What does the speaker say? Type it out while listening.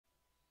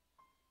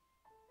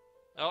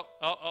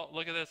Oh,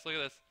 look at this, look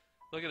at this.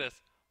 Look at this.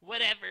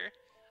 Whatever.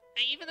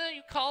 Even though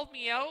you called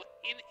me out,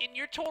 and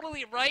you're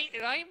totally right,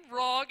 and I'm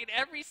wrong in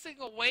every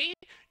single way,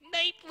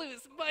 Nightblue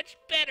is much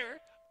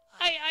better.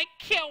 I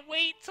can't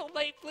wait till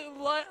Nightblue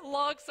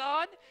logs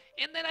on,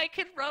 and then I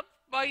can rub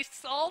my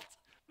salt,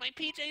 my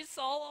PJ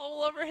salt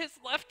all over his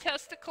left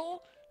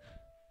testicle.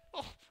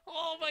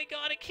 Oh my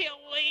god, I can't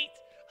wait.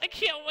 I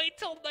can't wait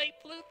till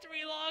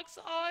Nightblue3 logs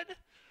on.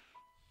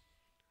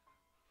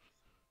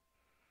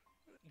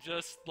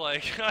 Just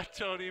like, I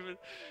don't even,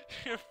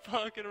 you're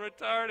fucking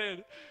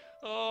retarded.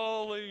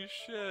 Holy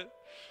shit.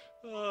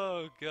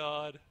 Oh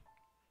god.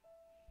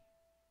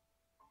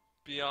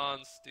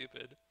 Beyond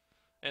stupid.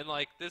 And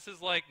like, this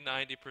is like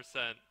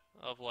 90%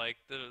 of like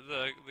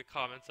the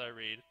comments I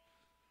read.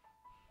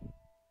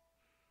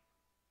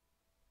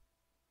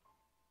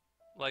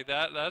 Like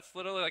that's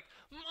literally like,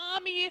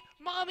 Mommy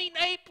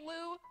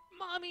Nightblue,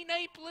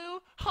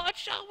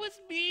 Hotshot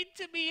was mean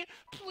to me.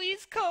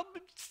 Please come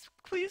and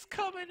please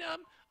come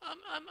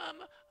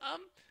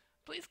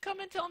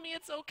and tell me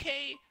it's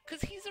okay,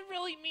 'cause he's a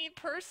really mean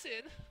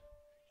person.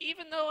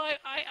 Even though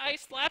I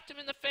slapped him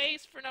in the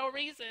face for no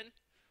reason.